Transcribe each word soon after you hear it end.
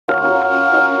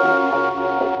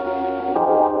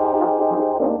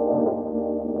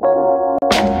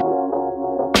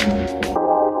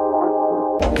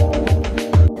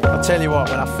what,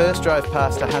 when I first drove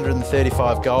past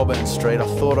 135 Goulburn Street, I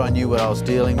thought I knew what I was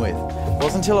dealing with. It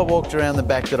wasn't until I walked around the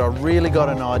back that I really got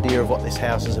an idea of what this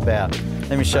house is about.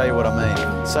 Let me show you what I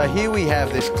mean. So here we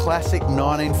have this classic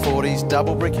 1940s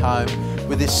double brick home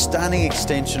with this stunning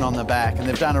extension on the back, and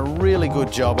they've done a really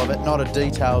good job of it, not a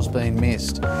detail's been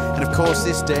missed. And of course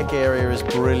this deck area is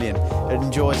brilliant. It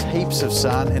enjoys heaps of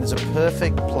sun and is a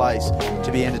perfect place to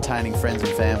be entertaining friends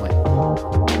and family.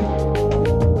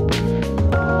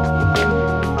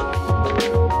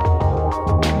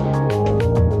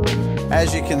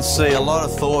 As you can see, a lot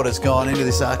of thought has gone into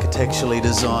this architecturally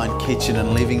designed kitchen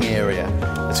and living area.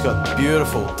 It's got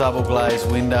beautiful double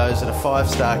glazed windows and a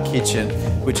 5-star kitchen,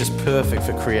 which is perfect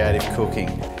for creative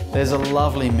cooking. There's a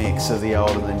lovely mix of the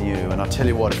old and the new, and I'll tell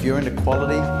you what, if you're into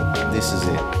quality, this is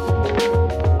it.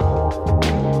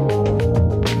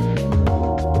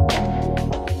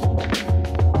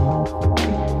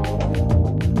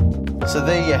 So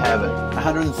there you have it,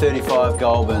 135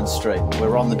 Goulburn Street.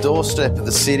 We're on the doorstep of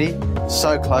the city,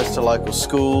 so close to local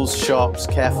schools, shops,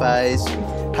 cafes.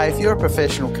 Hey, if you're a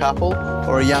professional couple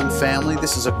or a young family,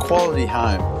 this is a quality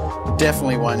home.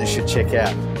 Definitely one you should check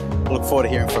out. I look forward to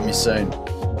hearing from you soon.